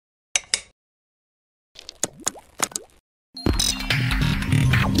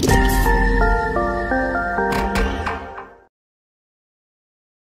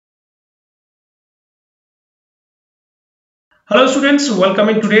Hello students, welcome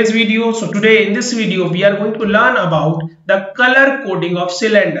in today's video. So today in this video we are going to learn about the color coding of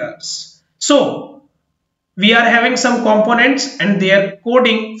cylinders. So we are having some components and their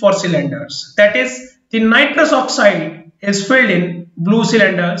coding for cylinders. That is, the nitrous oxide is filled in blue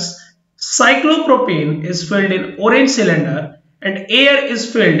cylinders, cyclopropane is filled in orange cylinder, and air is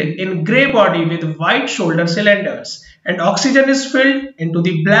filled in gray body with white shoulder cylinders, and oxygen is filled into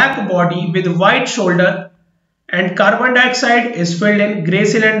the black body with white shoulder, and carbon dioxide is filled in gray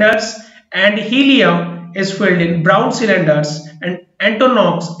cylinders, and helium is filled in brown cylinders, and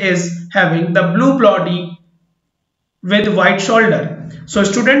Antonox is having the blue body with white shoulder. So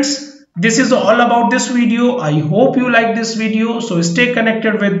students, this is all about this video. I hope you like this video. So stay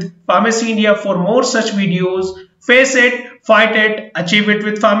connected with Pharmacy India for more such videos. Face it, fight it, achieve it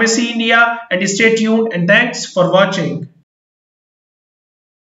with Pharmacy India, and stay tuned, and thanks for watching.